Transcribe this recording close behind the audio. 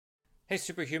Hey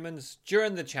Superhumans,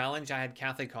 during the challenge I had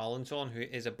Kathy Collins on, who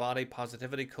is a body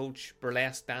positivity coach,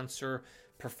 burlesque dancer,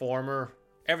 performer,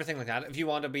 everything like that. If you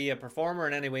want to be a performer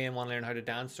in any way and want to learn how to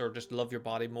dance or just love your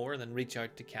body more, then reach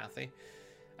out to Kathy.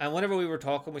 And whenever we were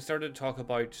talking, we started to talk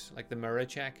about like the mirror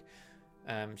check.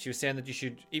 She was saying that you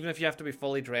should, even if you have to be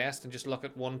fully dressed and just look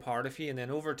at one part of you, and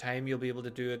then over time you'll be able to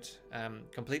do it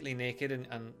completely naked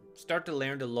and start to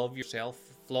learn to love yourself,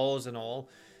 flaws and all.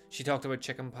 She talked about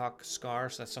chickenpox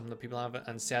scars, that's something that people have,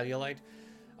 and cellulite.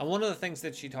 And one of the things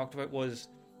that she talked about was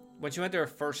when she went to her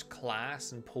first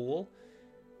class in pole,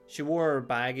 she wore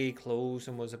baggy clothes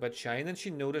and was a bit shy. And then she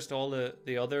noticed all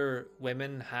the other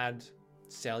women had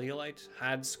cellulite,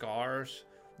 had scars,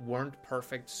 weren't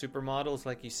perfect supermodels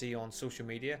like you see on social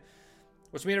media,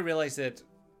 which made her realize that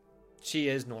she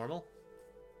is normal.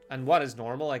 And what is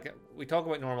normal? Like, we talk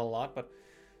about normal a lot, but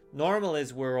normal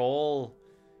is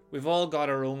we've all got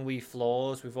our own wee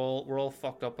flaws. We're all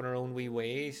fucked up in our own wee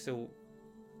ways. So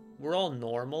we're all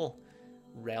normal,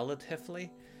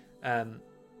 relatively. But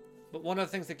one of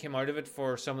the things that came out of it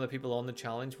for some of the people on the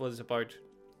challenge was about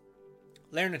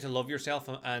learning to love yourself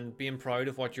and being proud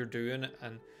of what you're doing.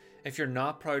 And if you're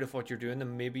not proud of what you're doing,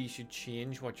 then maybe you should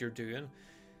change what you're doing.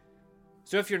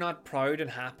 So if you're not proud and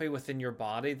happy within your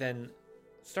body, then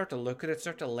start to look at it,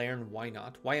 start to learn why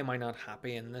not. Why am I not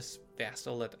happy in this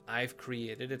vessel that I've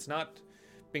created? It's not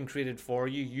been created for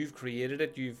you. You've created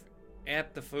it. You've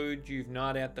ate the food. You've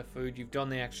not ate the food. You've done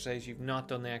the exercise. You've not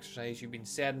done the exercise. You've been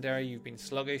sedentary. You've been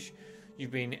sluggish. You've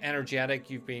been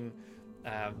energetic. You've been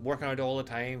working out all the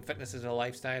time. Fitness is a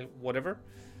lifestyle. Whatever.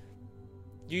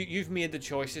 You've made the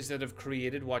choices that have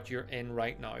created what you're in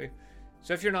right now.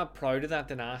 So if you're not proud of that,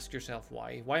 then ask yourself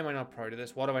why. Why am I not proud of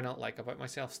this? What do I not like about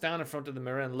myself? Stand in front of the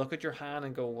mirror and look at your hand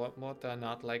and go, what do I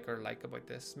not like or like about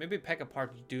this? Maybe pick a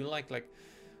part you do like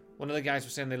one of the guys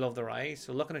was saying they love their eyes.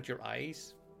 So looking at your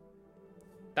eyes,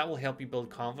 that will help you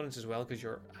build confidence as well because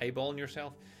you're eyeballing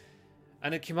yourself.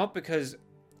 And it came up because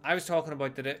I was talking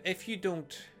about that if you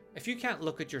can't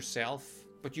look at yourself,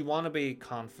 but you want to be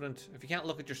confident, if you can't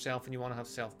look at yourself and you want to have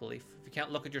self-belief, if you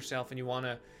can't look at yourself and you want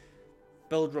to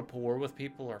build rapport with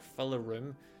people or fill a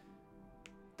room,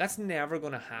 that's never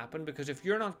going to happen, because if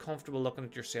you're not comfortable looking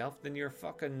at yourself, then you're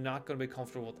fucking not going to be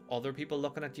comfortable with other people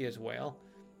looking at you as well.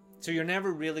 So you're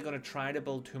never really going to try to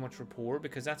build too much rapport,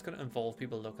 because that's going to involve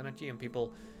people looking at you and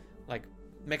people like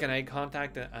making eye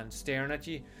contact and staring at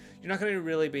you. You're not going to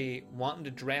really be wanting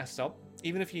to dress up.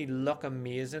 Even if you look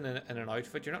amazing in an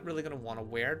outfit, you're not really going to want to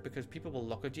wear it, because people will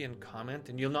look at you and comment,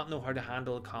 and you'll not know how to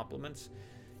handle compliments.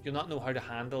 You'll not know how to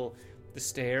handle the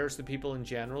stares, the people in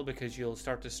general, because you'll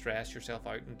start to stress yourself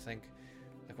out and think,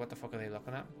 like, what the fuck are they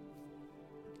looking at?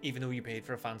 Even though you paid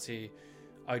for a fancy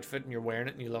outfit and you're wearing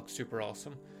it and you look super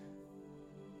awesome.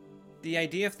 The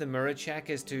idea of the mirror check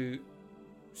is to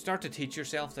start to teach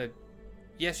yourself that,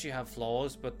 yes, you have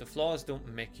flaws, but the flaws don't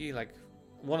make you. Like,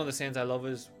 one of the sayings I love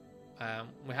is,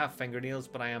 we have fingernails,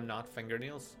 but I am not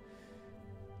fingernails.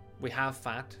 We have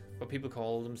fat, but people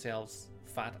call themselves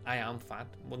fat. I am fat.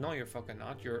 Well, no, you're fucking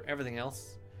not. You're everything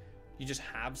else. You just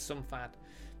have some fat,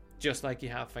 just like you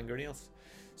have fingernails.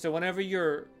 So whenever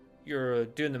you're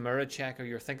doing the mirror check, or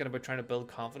you're thinking about trying to build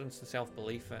confidence and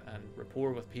self-belief and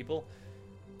rapport with people,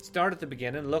 start at the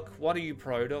beginning. Look, what are you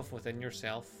proud of within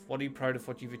yourself? What are you proud of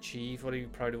what you've achieved? What are you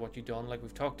proud of what you've done? Like,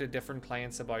 we've talked to different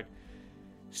clients about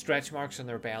stretch marks on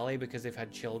their belly because they've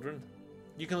had children.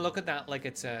 You can look at that like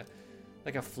it's a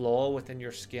flaw within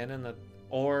your skin, and that,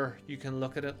 or you can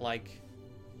look at it like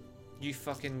you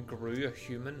fucking grew a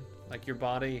human, like your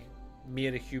body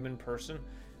made a human person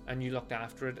and you looked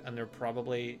after it, and they're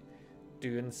probably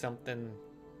doing something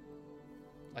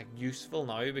like useful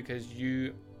now because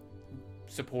you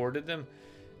supported them.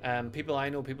 I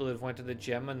know people that have went to the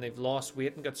gym and they've lost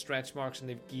weight and got stretch marks, and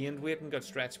they've gained weight and got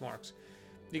stretch marks.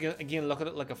 You can again look at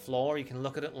it like a flaw, or you can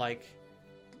look at it like,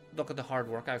 look at the hard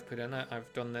work I've put in.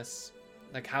 I've done this.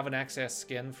 Like, having excess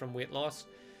skin from weight loss,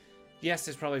 yes,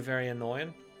 it's probably very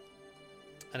annoying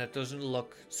and it doesn't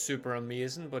look super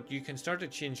amazing, but you can start to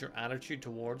change your attitude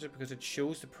towards it, because it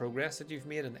shows the progress that you've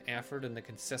made and the effort and the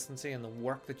consistency and the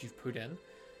work that you've put in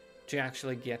to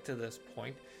actually get to this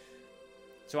point.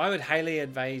 So I would highly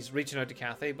advise reaching out to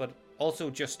Kathy, but also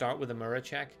just start with a mirror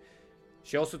check.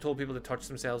 She also told people to touch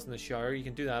themselves in the shower. You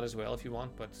can do that as well if you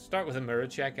want, but start with a mirror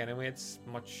check anyway. It's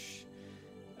much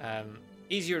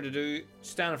easier to do.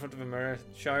 Stand in front of a mirror.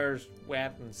 Shower's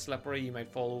wet and slippery, you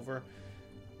might fall over.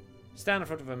 Stand in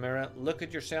front of a mirror, look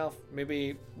at yourself,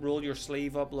 maybe roll your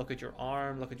sleeve up, look at your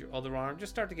arm, look at your other arm.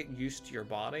 Just start to get used to your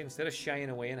body instead of shying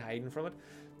away and hiding from it.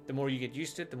 The more you get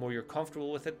used to it, the more you're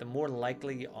comfortable with it, the more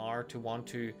likely you are to want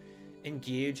to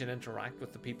engage and interact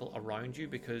with the people around you,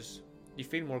 because you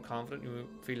feel more confident, you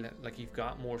feel like you've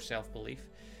got more self-belief.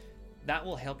 That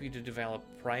will help you to develop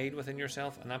pride within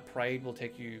yourself, and that pride will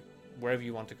take you wherever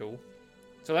you want to go.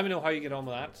 So let me know how you get on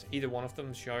with that, either one of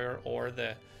them, shower or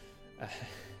the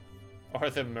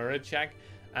mirror check.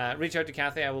 Reach out to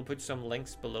Kathy. I will put some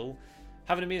links below.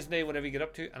 Have an amazing day, whatever you get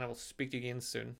up to, and I will speak to you again soon.